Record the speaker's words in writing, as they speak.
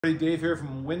Hey, Dave here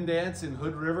from Windance in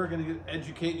Hood River. Going to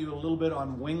educate you a little bit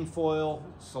on wing foil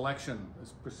selection,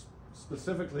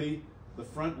 specifically the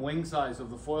front wing size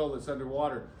of the foil that's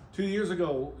underwater. 2 years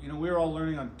ago, we were all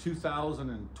learning on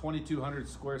 2,000 and 2,200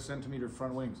 square centimeter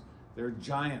front wings. They're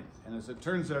giant, and as it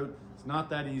turns out, it's not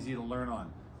that easy to learn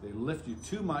on. They lift you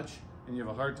too much, and you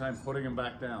have a hard time putting them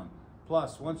back down.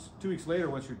 Plus, 2 weeks later,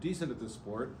 once you're decent at this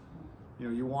sport,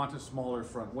 you want a smaller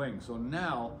front wing. So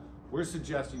now, we're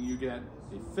suggesting you get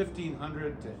a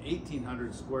 1,500 to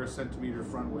 1,800 square centimeter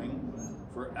front wing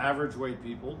for average weight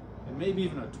people, and maybe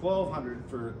even a 1,200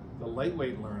 for the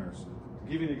lightweight learners.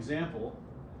 To give you an example,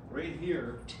 right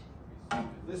here,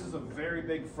 this is a very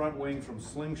big front wing from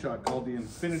Slingshot called the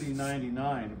Infinity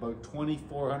 99, about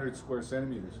 2,400 square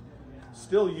centimeters.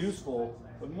 Still useful,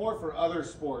 but more for other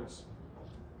sports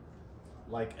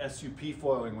like SUP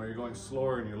foiling, where you're going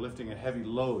slower and you're lifting a heavy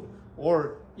load.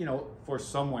 Or, for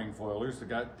some wing foilers,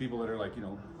 people that are like,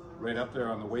 right up there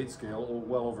on the weight scale,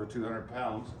 well over 200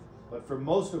 pounds. But for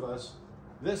most of us,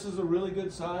 this is a really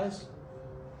good size.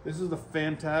 This is the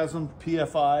Phantasm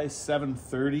PFI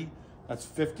 730. That's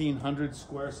 1,500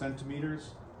 square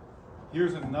centimeters.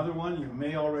 Here's another one you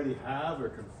may already have or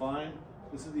can find.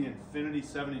 This is the Infinity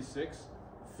 76,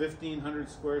 1,500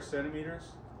 square centimeters.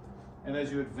 And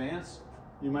as you advance,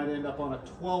 you might end up on a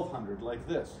 1,200 like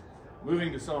this.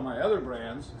 Moving to some of my other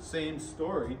brands, same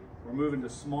story. We're moving to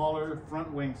smaller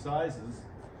front wing sizes.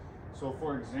 So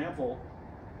for example,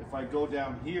 if I go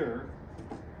down here,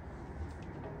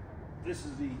 this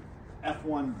is the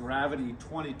F1 Gravity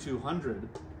 2200.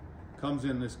 Comes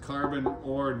in this carbon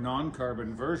or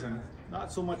non-carbon version.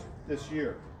 Not so much this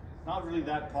year. Not really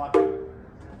that popular.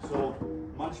 So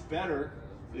much better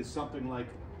is something like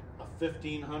a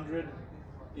 1,500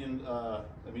 in,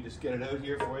 let me just get it out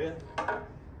here for you.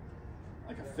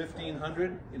 Like a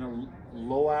 1,500 in a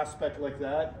low aspect like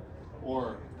that,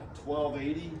 or a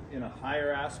 1,280 in a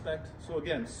higher aspect. So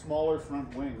again, smaller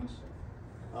front wings.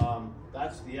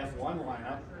 That's the F1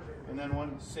 lineup. And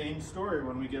then same story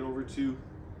when we get over to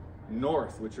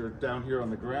North, which are down here on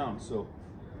the ground. So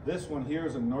this one here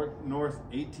is a North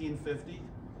 1850.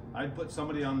 I'd put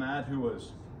somebody on that who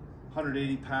was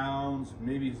 180 pounds,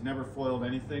 maybe he's never foiled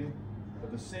anything.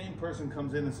 But the same person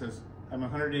comes in and says, I'm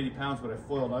 180 pounds, but I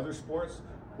foiled other sports.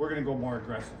 We're gonna go more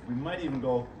aggressive. We might even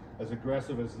go as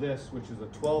aggressive as this, which is a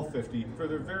 1250 for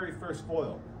their very first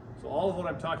foil. So all of what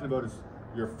I'm talking about is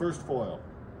your first foil,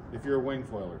 if you're a wing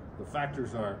foiler. The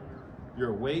factors are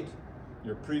your weight,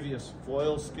 your previous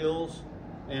foil skills,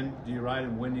 and do you ride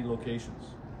in windy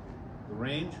locations. The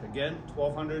range, again,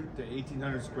 1,200 to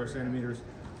 1,800 square centimeters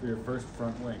for your first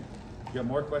front wing. If you have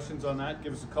more questions on that,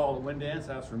 give us a call at Windance,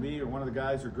 ask for me or one of the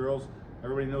guys or girls.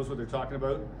 Everybody knows what they're talking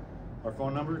about. Our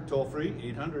phone number, toll free,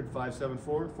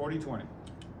 800-574-4020.